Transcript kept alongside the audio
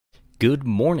Good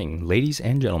morning, ladies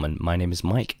and gentlemen. My name is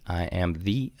Mike. I am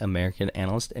the American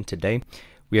Analyst, and today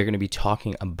we are going to be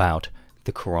talking about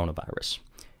the coronavirus.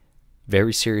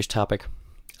 Very serious topic.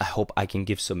 I hope I can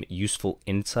give some useful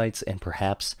insights and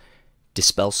perhaps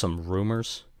dispel some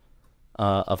rumors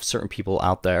of certain people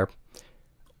out there.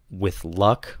 With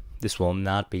luck, this will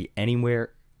not be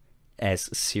anywhere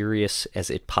as serious as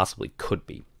it possibly could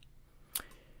be.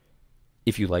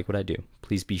 If you like what I do,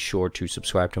 please be sure to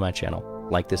subscribe to my channel,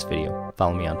 like this video,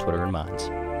 follow me on Twitter and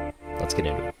Minds. Let's get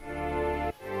into it.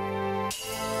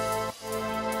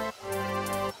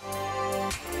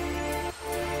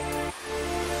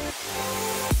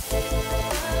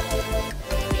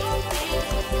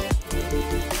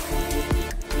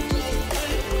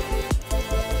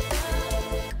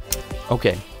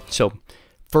 Okay, so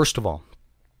first of all,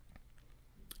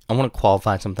 I want to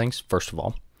qualify some things, first of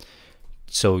all.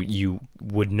 So you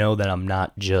would know that I'm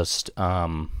not just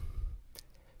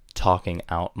talking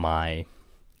out my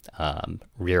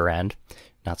rear end.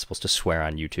 Not supposed to swear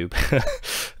on YouTube.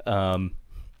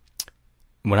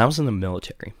 When I was in the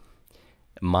military,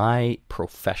 my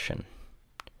profession,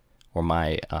 or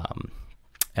my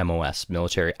MOS,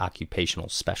 Military Occupational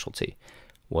Specialty,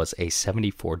 was a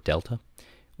 74 Delta,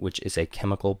 which is a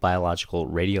chemical, biological,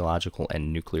 radiological,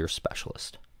 and nuclear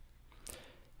specialist.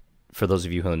 For those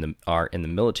of you who are in the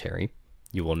military,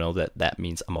 you will know that that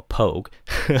means I'm a pogue,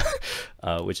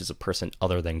 which is a person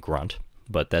other than grunt.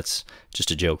 But that's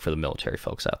just a joke for the military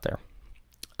folks out there.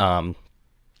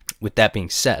 With that being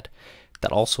said,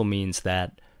 that also means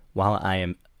that while I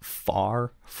am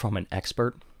far from an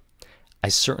expert, I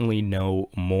certainly know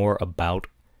more about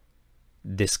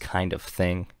this kind of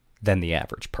thing than the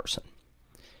average person.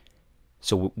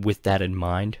 So with that in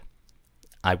mind,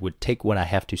 I would take what I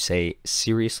have to say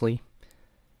seriously,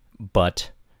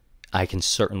 but I can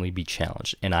certainly be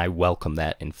challenged, and I welcome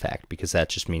that, in fact, because that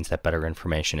just means that better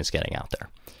information is getting out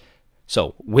there.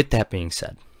 So with that being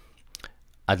said,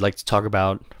 I'd like to talk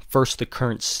about first the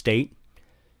current state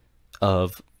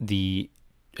of the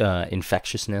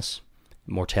infectiousness,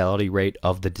 mortality rate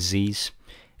of the disease,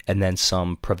 and then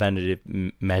some preventative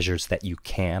measures that you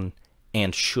can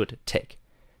and should take,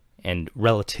 and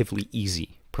relatively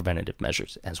easy preventative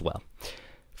measures as well.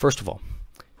 First of all,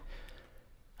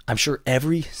 I'm sure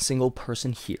every single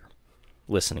person here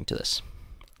listening to this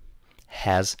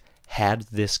has had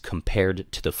this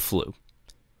compared to the flu.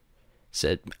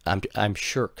 Said, I'm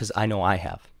sure, because I know I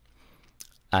have.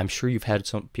 I'm sure you've had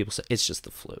some people say, it's just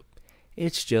the flu.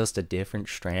 It's just a different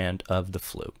strand of the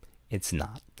flu. It's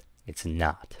not. It's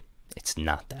not. It's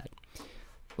not that.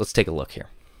 Let's take a look here.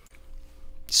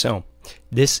 So,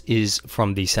 this is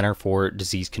from the Center for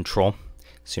Disease Control.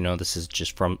 So you know this is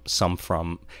just from some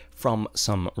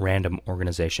random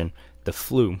organization. The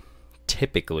flu,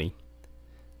 typically,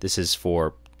 this is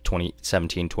for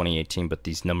 2017, 2018, but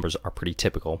these numbers are pretty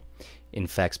typical,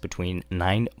 infects between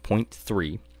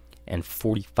 9.3 and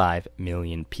 45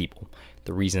 million people.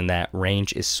 The reason that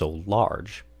range is so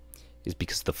large is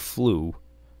because the flu,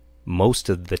 most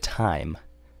of the time,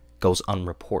 goes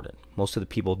unreported. Most of the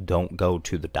people don't go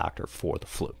to the doctor for the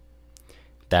flu.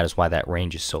 That is why that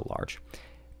range is so large.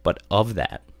 But of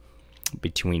that,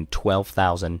 between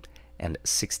 12,000 and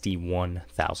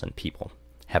 61,000 people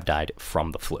have died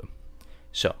from the flu.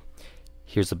 So,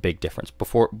 here's the big difference.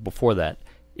 Before that,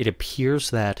 it appears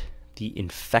that the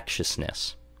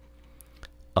infectiousness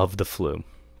of the flu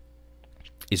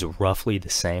is roughly the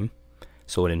same.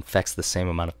 So it infects the same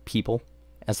amount of people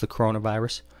as the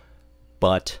coronavirus,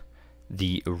 but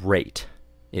the rate,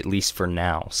 at least for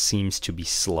now, seems to be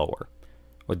slower,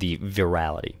 or the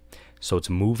virality. So it's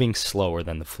moving slower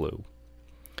than the flu,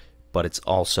 but it's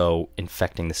also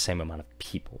infecting the same amount of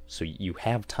people. So you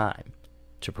have time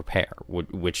to prepare,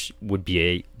 which would be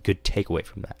a good takeaway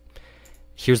from that.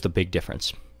 Here's the big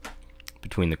difference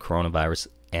between the coronavirus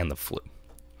and the flu.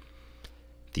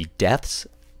 The deaths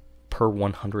per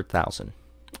 100,000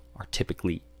 are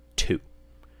typically 2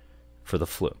 for the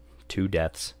flu. 2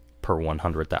 deaths per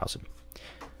 100,000.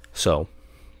 So,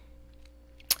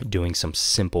 doing some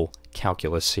simple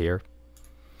calculus here,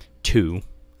 2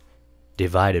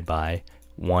 divided by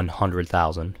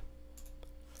 100,000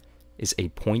 is a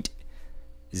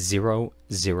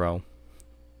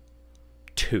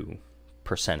 0.002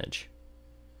 percentage.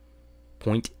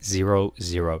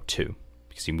 0.002,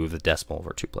 because you move the decimal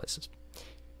over 2 places.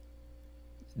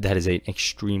 That is an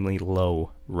extremely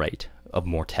low rate of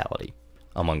mortality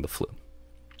among the flu.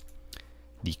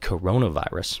 The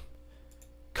coronavirus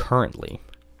currently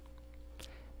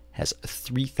has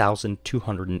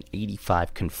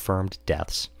 3,285 confirmed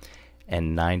deaths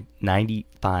and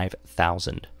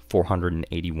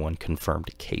 95,481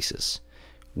 confirmed cases,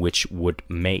 which would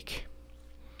make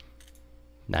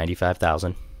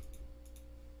 95,000,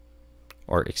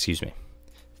 or excuse me,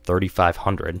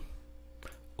 3,500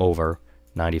 over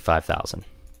 95,000.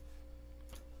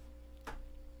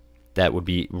 That would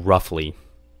be roughly,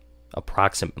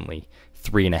 approximately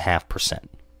 3.5%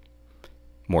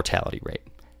 mortality rate,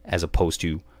 as opposed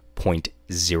to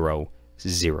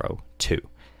 0.002.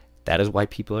 That is why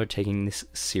people are taking this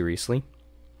seriously.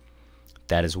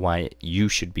 That is why you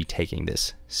should be taking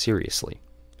this seriously.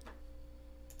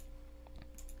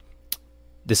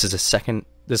 This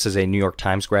is a New York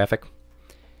Times graphic,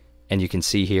 and you can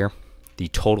see here the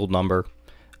total number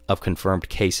of confirmed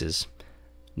cases,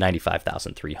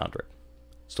 95,300.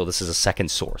 So this is a second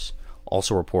source,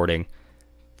 also reporting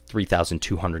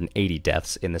 3,280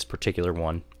 deaths in this particular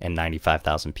one and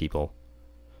 95,000 people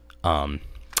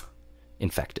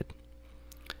infected.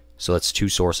 So that's two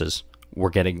sources. We're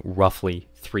getting roughly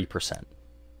 3%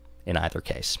 in either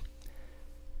case.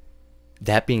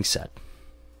 That being said,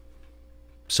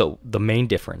 so the main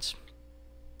difference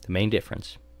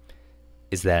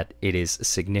is that it is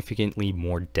significantly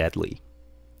more deadly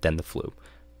than the flu,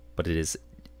 but it is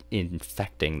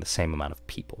infecting the same amount of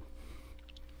people.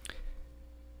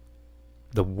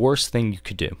 The worst thing you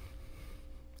could do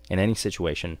in any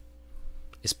situation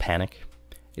is panic.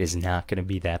 It is not going to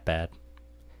be that bad.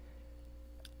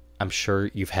 I'm sure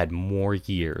you've had more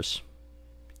years,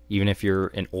 even if you're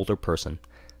an older person,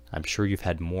 I'm sure you've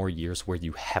had more years where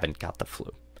you haven't got the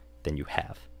flu than you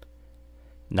have.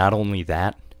 Not only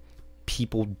that,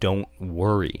 people don't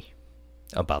worry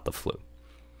about the flu.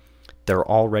 There are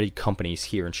already companies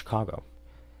here in Chicago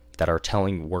that are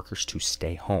telling workers to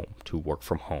stay home, to work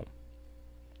from home.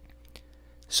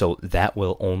 So that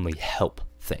will only help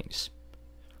things.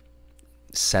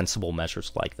 Sensible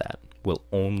measures like that will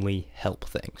only help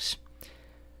things.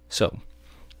 So,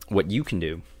 what you can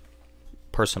do,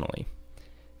 personally,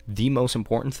 the most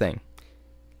important thing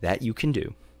that you can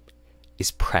do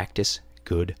is practice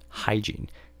good hygiene.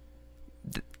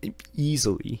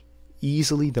 Easily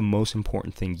the most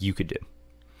important thing you could do.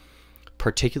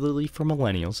 Particularly for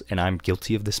millennials, and I'm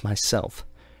guilty of this myself,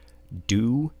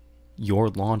 do your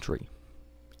laundry.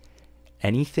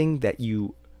 Anything that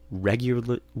you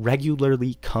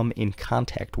regularly come in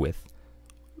contact with,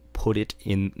 put it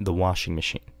in the washing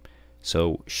machine.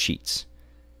 So sheets,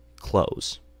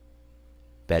 clothes,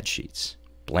 bed sheets,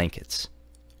 blankets,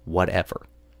 whatever,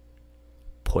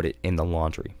 put it in the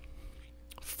laundry.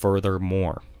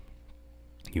 Furthermore,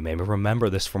 you may remember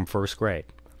this from first grade.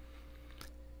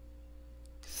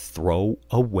 Throw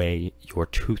away your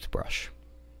toothbrush.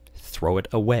 Throw it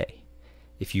away.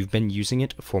 If you've been using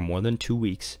it for more than 2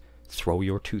 weeks, throw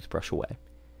your toothbrush away.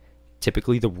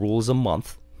 Typically the rule is a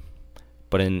month,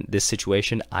 but in this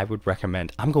situation, I would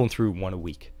recommend, I'm going through one a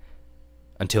week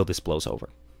until this blows over.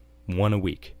 One a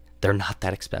week. They're not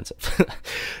that expensive.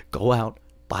 Go out,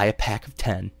 buy a pack of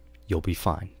 10, you'll be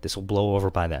fine. This will blow over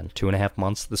by then. 2.5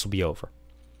 months, this will be over.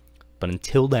 But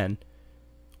until then,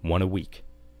 one a week.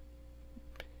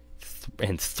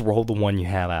 And throw the one you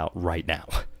have out right now.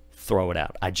 Throw it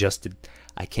out.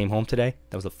 I came home today.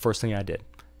 That was the first thing I did.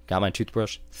 Got my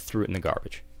toothbrush, threw it in the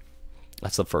garbage.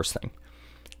 That's the first thing.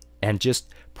 And just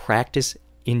practice,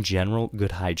 in general,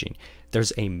 good hygiene.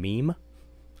 There's a meme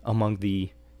among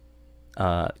the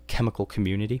chemical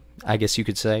community, I guess you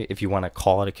could say. If you want to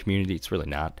call it a community, it's really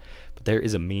not. But there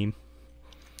is a meme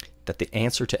that the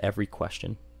answer to every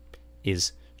question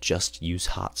is just use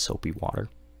hot soapy water.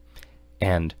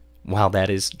 And while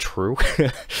that is true,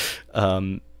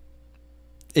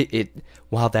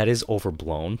 while that is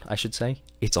overblown, I should say,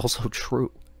 it's also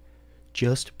true.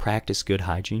 Just practice good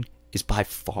hygiene is by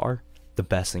far the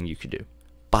best thing you could do.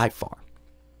 By far.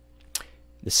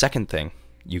 The second thing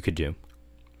you could do,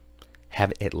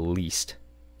 have at least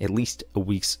a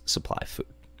week's supply of food.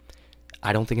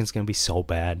 I don't think it's going to be so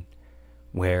bad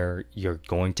where you're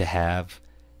going to have,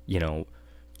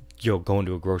 you'll go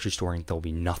into a grocery store and there'll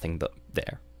be nothing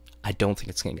there. I don't think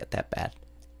it's going to get that bad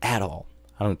at all.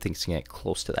 I don't think it's going to get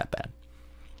close to that bad.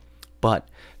 But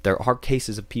there are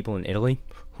cases of people in Italy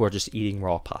who are just eating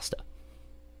raw pasta.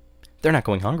 They're not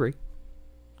going hungry.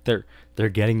 They're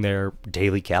getting their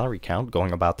daily calorie count,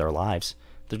 going about their lives.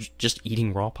 They're just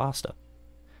eating raw pasta.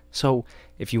 So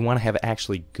if you want to have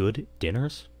actually good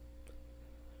dinners,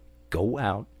 go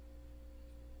out,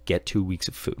 get 2 weeks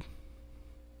of food.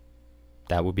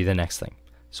 That would be the next thing.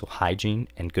 So hygiene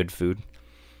and good food.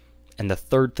 And the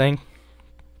third thing,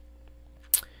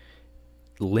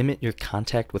 limit your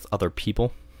contact with other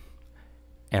people.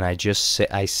 And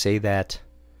I say that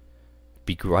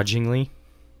begrudgingly,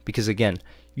 because again,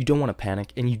 You don't want to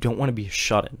panic, and you don't want to be a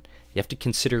shut-in. You have to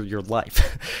consider your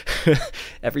life.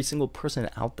 Every single person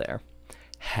out there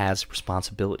has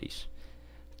responsibilities.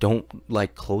 Don't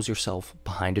close yourself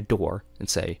behind a door and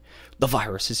say, the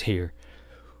virus is here,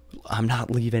 I'm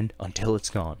not leaving until it's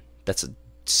gone. That's a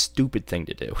stupid thing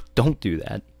to do. Don't do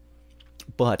that.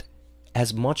 But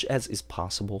as much as is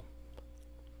possible,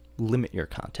 limit your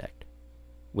contact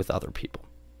with other people.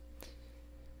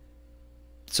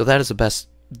 So that is the best.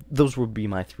 Those would be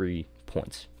my 3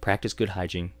 points. Practice good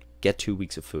hygiene, get 2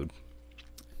 weeks of food,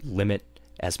 limit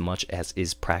as much as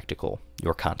is practical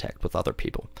your contact with other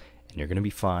people, and you're going to be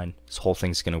fine. This whole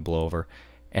thing's going to blow over.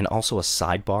 And also a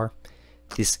sidebar,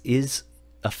 this is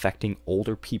affecting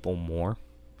older people more.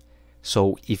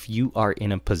 So if you are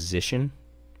in a position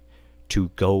to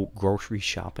go grocery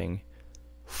shopping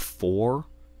for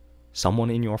someone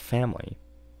in your family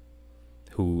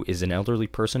who is an elderly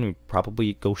person who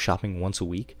probably goes shopping once a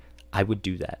week, I would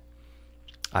do that.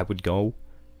 I would go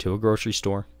to a grocery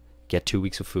store, get 2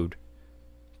 weeks of food,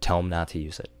 tell them not to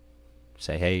use it.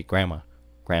 Say, hey, grandma,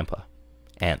 grandpa,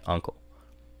 aunt, uncle,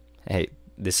 hey,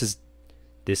 this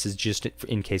is just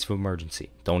in case of emergency.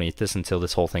 Don't eat this until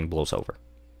this whole thing blows over.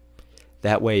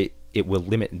 That way, it will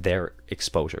limit their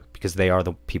exposure, because they are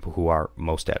the people who are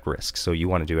most at risk. So you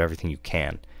want to do everything you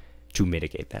can to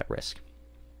mitigate that risk.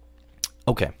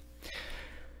 Okay.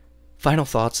 Final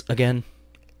thoughts. Again,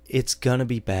 it's going to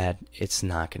be bad. It's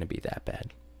not going to be that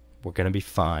bad. We're going to be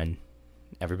fine.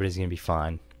 Everybody's going to be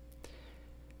fine.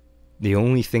 The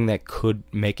only thing that could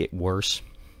make it worse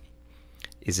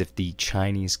is if the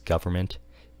Chinese government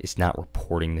is not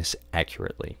reporting this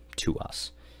accurately to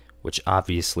us, which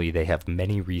obviously they have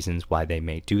many reasons why they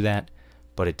may do that,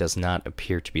 but it does not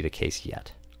appear to be the case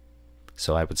yet.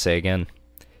 So I would say again,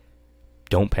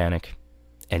 don't panic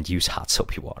and use hot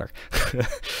soapy water.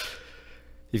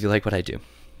 If you like what I do,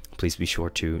 please be sure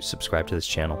to subscribe to this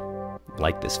channel,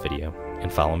 like this video,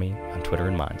 and follow me on Twitter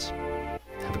and Minds.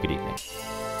 Have a good evening.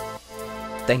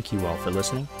 Thank you all for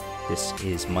listening. This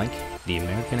is Mike, the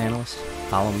American Analyst.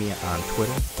 Follow me on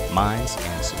Twitter, Minds,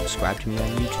 and subscribe to me on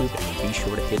YouTube, and be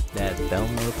sure to hit that bell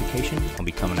notification. I'll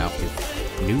be coming out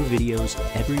with new videos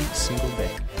every single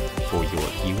day for your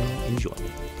viewing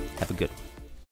enjoyment. Have a good one.